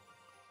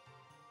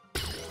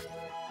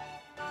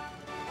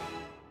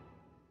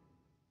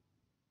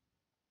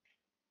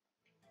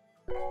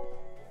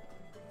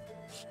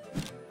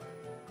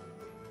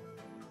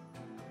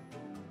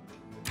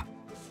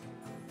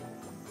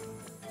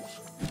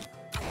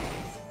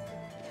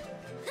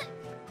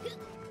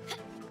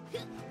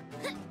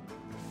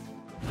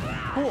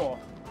 Cool.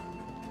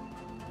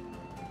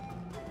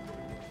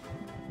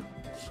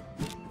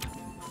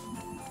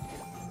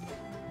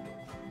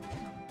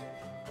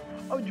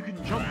 Oh, you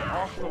can jump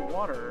off the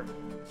water.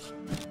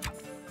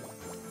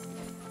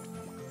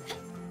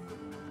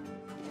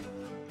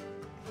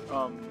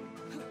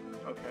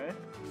 Okay.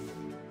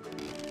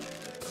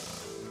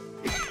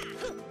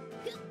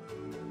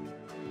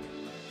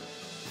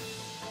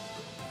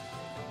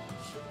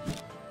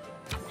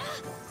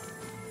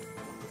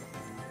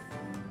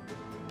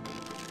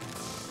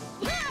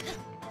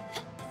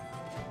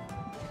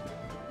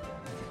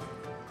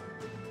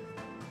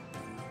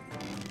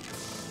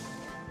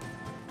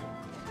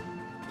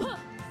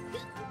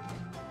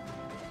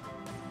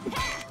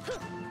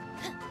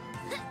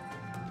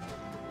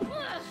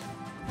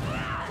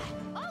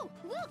 Oh,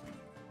 look!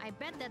 I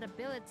bet that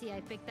ability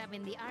I picked up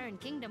in the Iron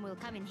Kingdom will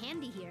come in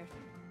handy here.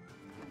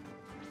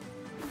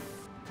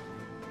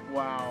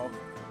 Wow.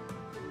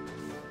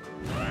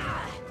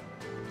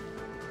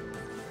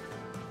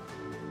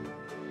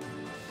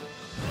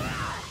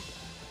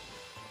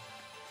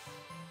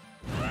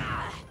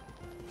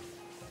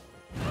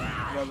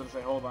 I was gonna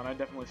say, hold on, I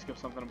definitely skipped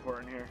something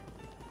important here.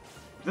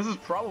 This is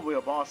probably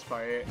a boss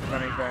fight, if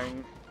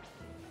anything.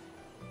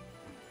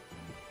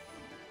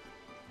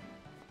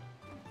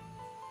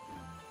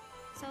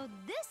 So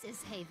this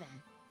is Haven.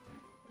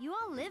 You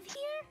all live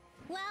here?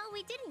 Well,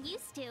 we didn't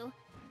used to.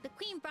 The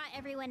queen brought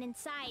everyone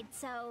inside,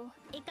 so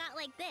it got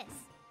like this.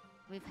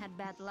 We've had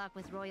bad luck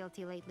with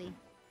royalty lately.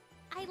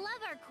 I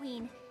love our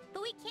queen,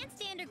 but we can't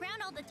stay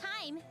underground all the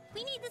time.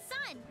 We need the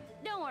sun.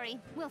 Don't worry,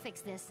 we'll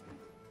fix this.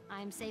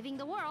 I'm saving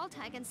the world.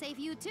 I can save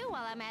you too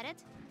while I'm at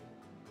it.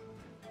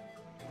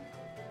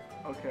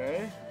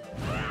 Okay.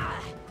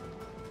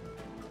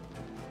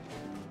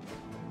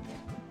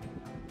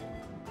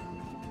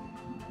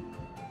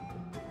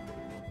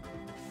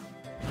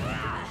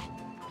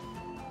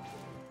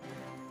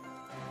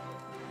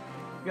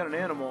 You got an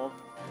animal.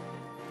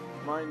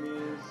 Mine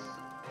is...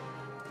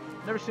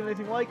 Never seen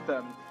anything like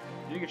them.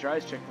 You need to get your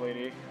eyes checked,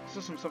 lady. This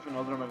is some stuff in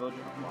Elder in my village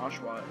from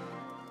Oshawott.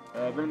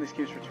 I've been in these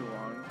caves for too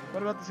long.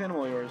 What about this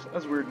animal of yours?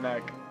 That's a weird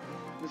neck.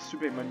 This is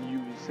Subate Manu.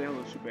 Say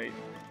hello, Subate.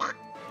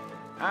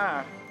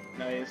 Ah,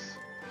 nice.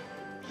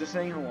 Just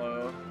saying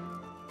hello.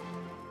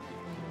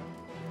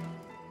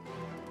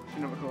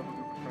 Should never call up a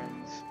group of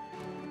friends.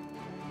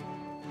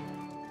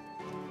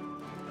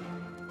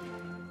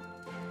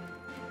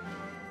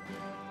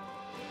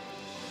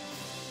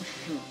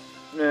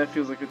 Nah, it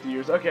feels like 50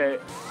 years. Okay,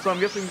 so I'm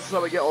guessing this is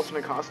how we get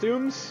alternate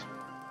costumes?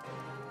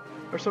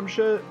 Or some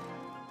shit?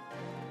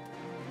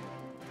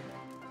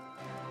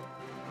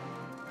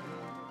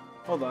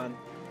 Hold on.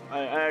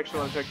 I actually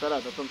want to check that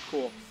out. That sounds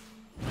cool.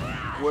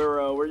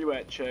 Where you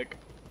at, chick?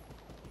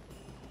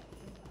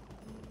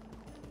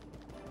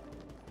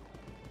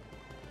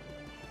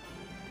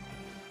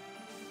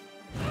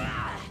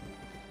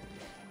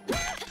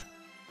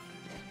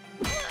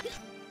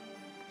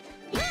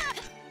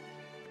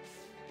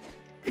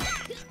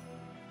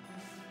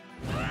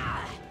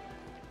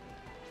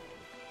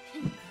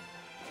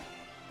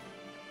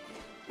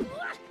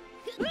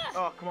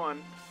 Oh, come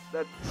on.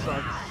 That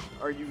sucks.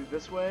 Are you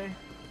this way?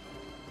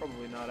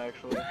 Probably not,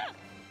 actually.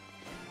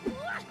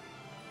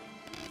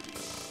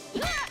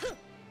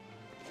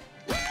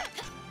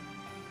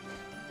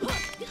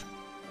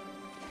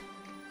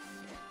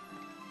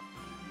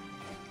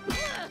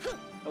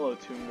 Hello,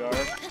 Toongar.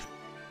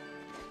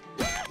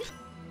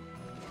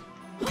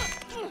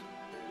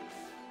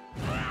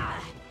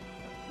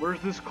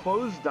 Where's this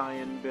clothes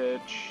dying,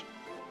 bitch?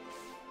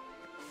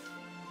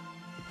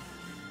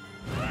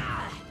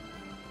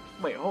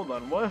 Wait, hold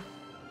on, what?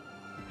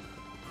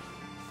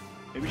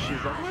 Maybe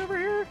she's all the way over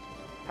here?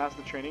 Past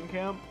the training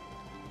camp?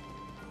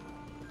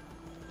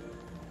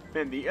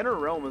 Man, the Inner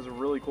Realm is a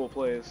really cool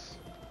place.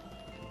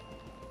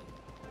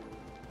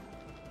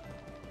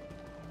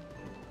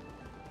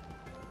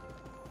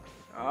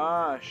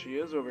 Ah, she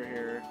is over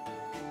here.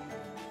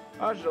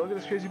 Ajna, look at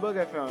this crazy bug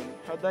I found.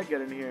 How'd that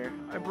get in here?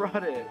 I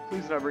brought it.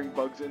 Please not bring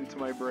bugs into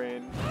my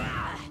brain.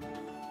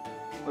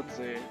 Let's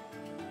see.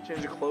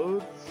 Change of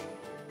clothes?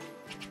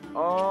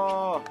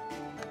 Oh!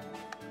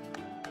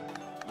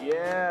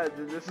 Yeah,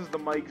 this is the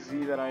Mike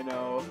Z that I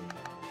know.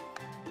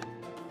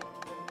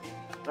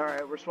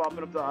 Alright, we're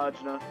swapping up to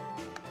Ajna.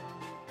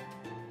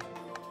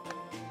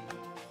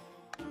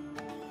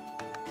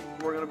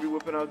 We're gonna be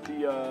whipping out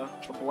the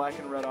black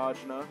and red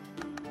Ajna.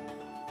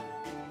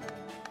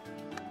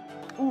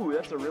 Ooh,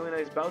 that's a really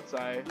nice bounce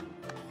eye.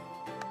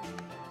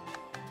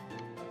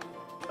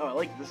 Oh, I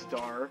like this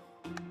star.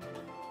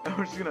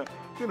 We're just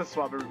gonna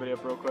swap everybody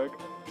up real quick.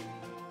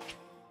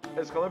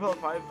 Is color palette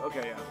 5?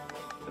 Okay, yeah.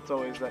 It's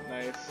always that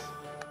nice.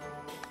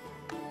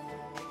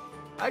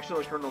 I actually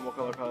like her normal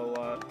color palette a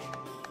lot.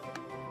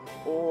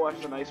 Oh,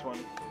 that's a nice one.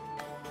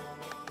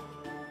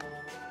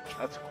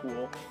 That's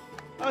cool.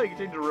 Oh, you can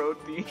change the road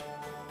theme.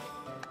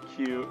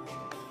 Cute.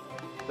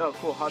 Oh,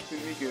 cool. Hatsune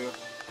Miku.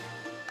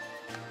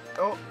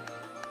 Oh,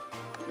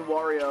 the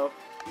Wario.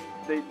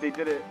 They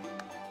did it.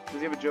 Does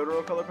he have a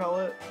Jotaro color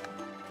palette?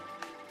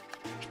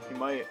 He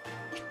might.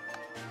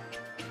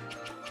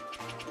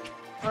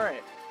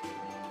 Alright.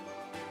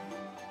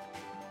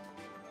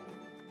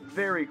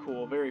 Very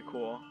cool, very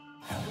cool.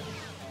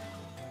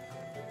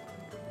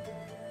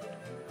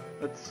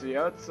 Let's see,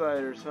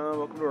 outsiders, huh?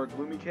 Welcome to our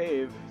gloomy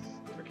cave.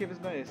 Our cave is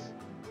nice.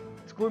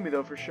 It's gloomy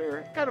though, for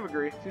sure. Kind of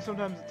agree. See,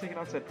 sometimes it's take an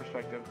outside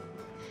perspective.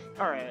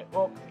 Alright,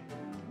 well,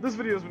 this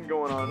video's been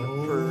going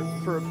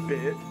on for a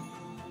bit.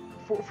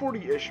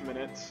 40-ish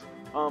minutes.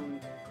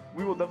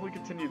 We will definitely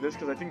continue this,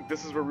 because I think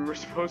this is where we were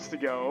supposed to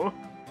go.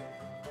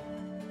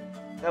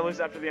 At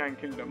least after the Iron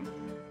Kingdom.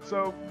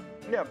 So,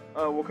 yeah,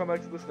 we'll come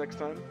back to this next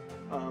time.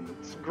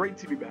 It's great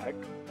to be back.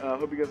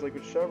 Hope you guys like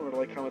what you saw. Remember to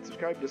like, comment,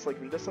 subscribe, dislike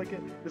if you dislike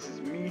it. This is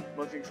me,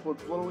 Monkey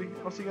Explodes Slowly.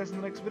 I'll see you guys in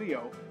the next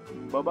video.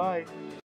 Bye-bye.